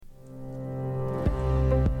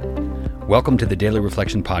Welcome to the Daily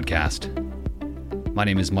Reflection Podcast. My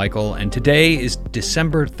name is Michael, and today is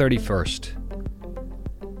December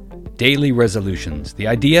 31st. Daily resolutions. The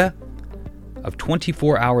idea of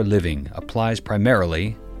 24-hour living applies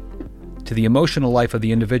primarily to the emotional life of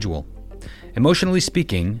the individual. Emotionally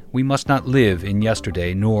speaking, we must not live in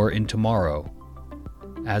yesterday nor in tomorrow.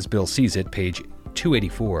 As Bill sees it, page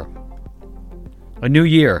 284. A new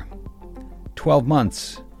year, 12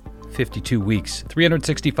 months, 52 weeks,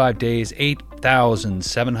 365 days,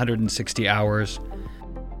 8,760 hours,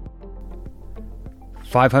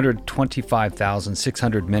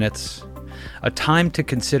 525,600 minutes, a time to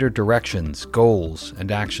consider directions, goals,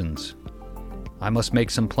 and actions. I must make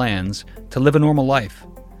some plans to live a normal life,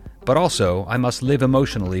 but also I must live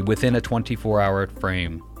emotionally within a 24-hour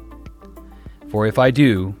frame. For if I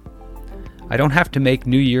do, I don't have to make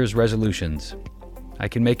New Year's resolutions. I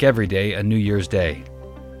can make every day a New Year's Day.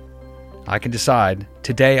 I can decide,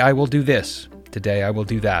 today I will do this, today I will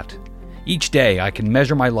do that. Each day I can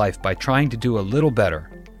measure my life by trying to do a little better,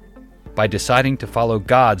 by deciding to follow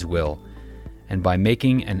God's will, and by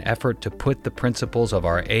making an effort to put the principles of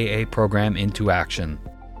our AA program into action.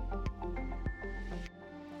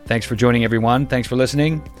 Thanks for joining, everyone. Thanks for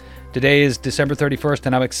listening. Today is December 31st,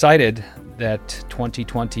 and I'm excited that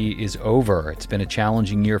 2020 is over. It's been a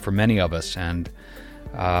challenging year for many of us, and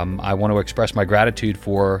I want to express my gratitude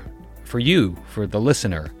for you, for the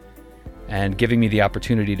listener, and giving me the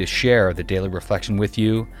opportunity to share the daily reflection with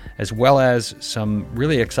you, as well as some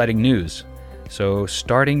really exciting news. So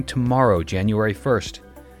starting tomorrow, January 1st,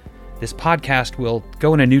 this podcast will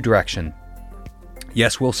go in a new direction.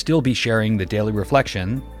 Yes, we'll still be sharing the daily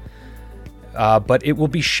reflection, but it will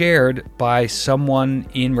be shared by someone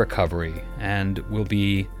in recovery, and we'll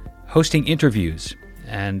be hosting interviews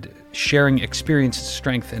and sharing experience,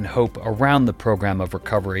 strength, and hope around the program of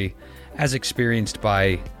recovery as experienced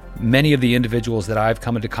by many of the individuals that I've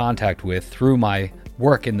come into contact with through my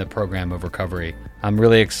work in the program of recovery. I'm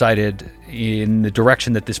really excited in the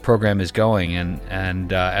direction that this program is going,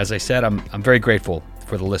 and as I said, I'm very grateful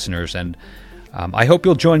for the listeners, and I hope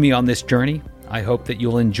you'll join me on this journey. I hope that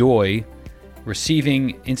you'll enjoy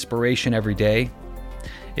receiving inspiration every day.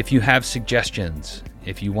 If you have suggestions,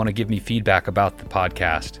 if you want to give me feedback about the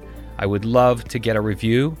podcast, I would love to get a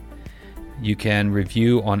review. You can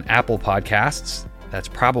review on Apple Podcasts. That's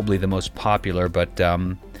probably the most popular, but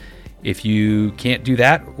if you can't do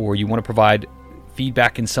that or you want to provide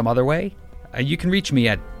feedback in some other way, you can reach me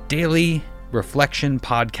at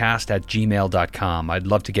dailyreflectionpodcast@gmail.com. I'd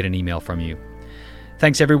love to get an email from you.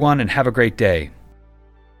 Thanks, everyone, and have a great day.